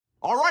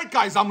All right,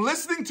 guys, I'm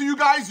listening to you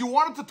guys. You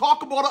wanted to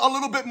talk about it a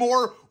little bit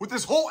more with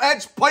this whole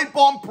Edge pipe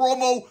bomb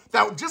promo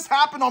that just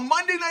happened on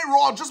Monday Night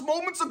Raw just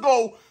moments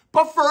ago.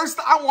 But first,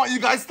 I want you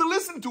guys to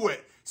listen to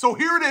it. So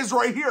here it is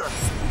right here.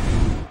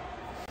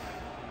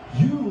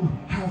 You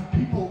have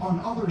people on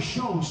other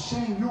shows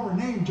saying your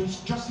name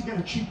just to get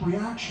a cheap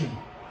reaction.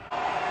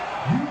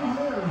 You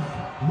live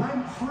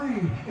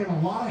rent-free in a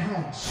lot of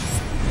heads.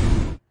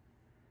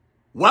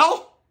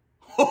 Well,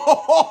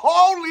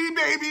 holy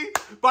baby,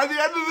 by the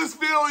end of this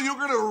video, you're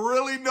going to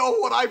really know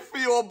what I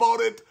feel about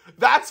it.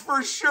 That's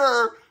for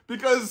sure,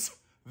 because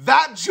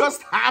that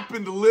just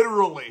happened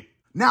literally.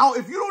 Now,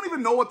 if you don't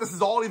even know what this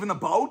is all even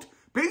about,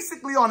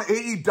 basically on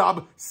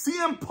AEW,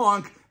 CM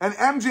Punk and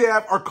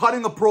MJF are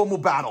cutting a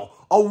promo battle,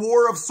 a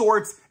war of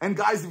sorts. And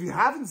guys, if you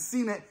haven't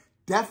seen it,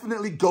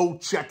 definitely go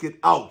check it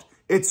out.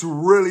 It's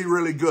really,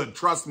 really good,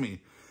 trust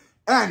me.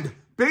 And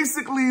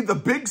basically, the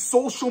big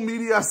social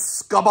media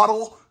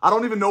scuffle, I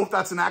don't even know if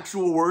that's an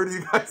actual word.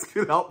 You guys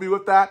can help me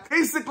with that.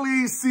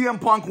 Basically, CM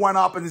Punk went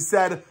up and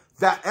said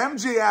that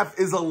MJF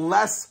is a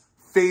less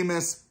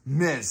famous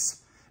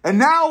Miz. And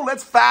now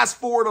let's fast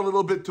forward a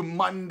little bit to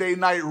Monday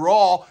Night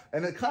Raw.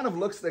 And it kind of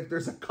looks like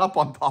there's a cup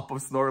on top of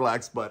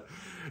Snorlax. But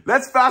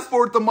let's fast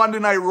forward to Monday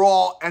Night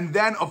Raw. And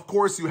then, of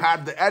course, you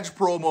had the Edge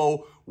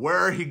promo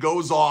where he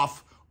goes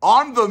off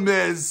on the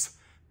Miz,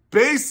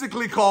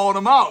 basically calling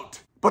him out.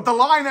 But the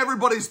line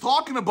everybody's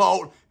talking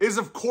about is,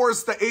 of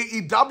course, the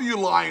AEW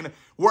line,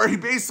 where he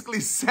basically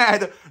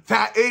said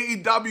that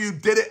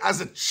AEW did it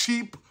as a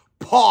cheap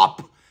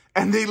pop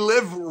and they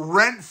live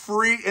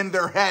rent-free in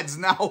their heads.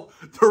 Now,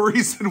 the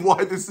reason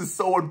why this is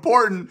so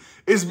important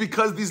is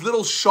because these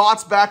little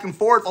shots back and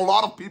forth, a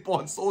lot of people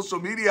on social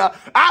media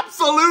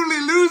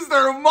absolutely lose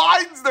their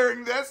minds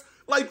during this,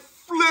 like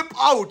flip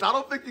out. I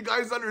don't think you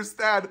guys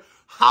understand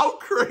how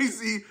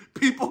crazy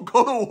people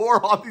go to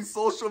war on these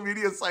social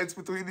media sites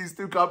between these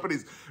two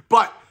companies.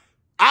 But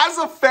as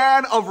a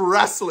fan of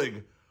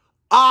wrestling,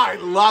 I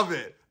love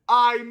it.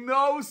 I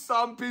know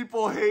some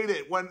people hate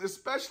it,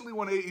 especially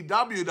when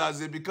AEW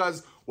does it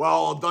because,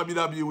 well,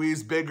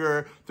 WWE's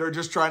bigger. They're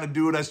just trying to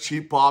do it as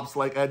cheap pops,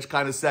 like Edge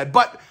kind of said.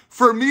 But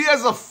for me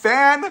as a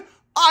fan,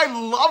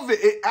 I love it.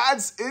 It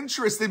adds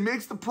interest. It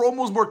makes the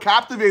promos more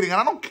captivating.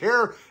 And I don't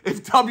care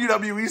if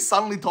WWE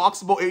suddenly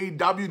talks about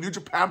AEW, New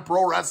Japan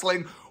Pro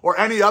Wrestling, or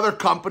any other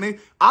company.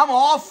 I'm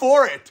all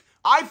for it.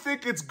 I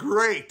think it's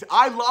great.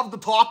 I love the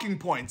talking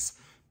points.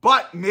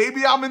 But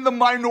maybe I'm in the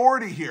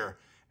minority here.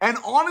 And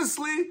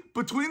honestly,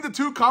 between the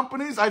two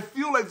companies, I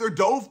feel like they're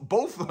good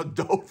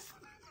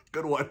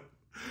one.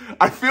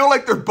 I feel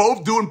like they're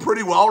both doing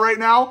pretty well right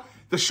now.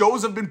 The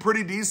shows have been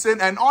pretty decent.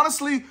 And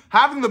honestly,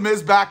 having The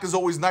Miz back is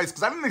always nice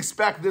because I didn't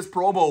expect this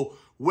promo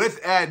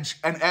with Edge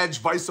and Edge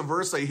vice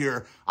versa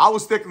here. I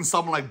was thinking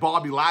someone like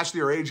Bobby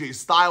Lashley or AJ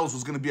Styles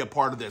was going to be a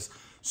part of this.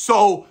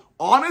 So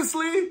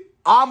honestly,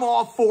 I'm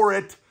all for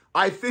it.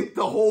 I think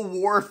the whole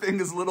war thing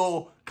is a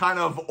little kind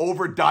of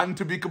overdone,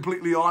 to be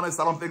completely honest.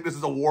 I don't think this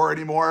is a war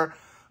anymore.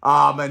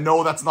 And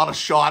no, that's not a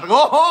shot.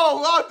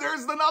 Oh, look,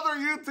 there's another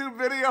YouTube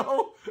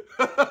video.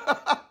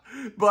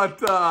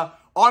 But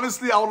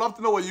honestly, I would love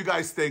to know what you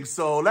guys think.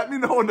 So let me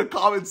know in the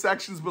comment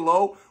sections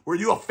below. Were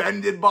you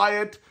offended by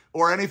it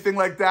or anything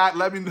like that?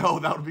 Let me know.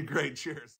 That would be great. Cheers.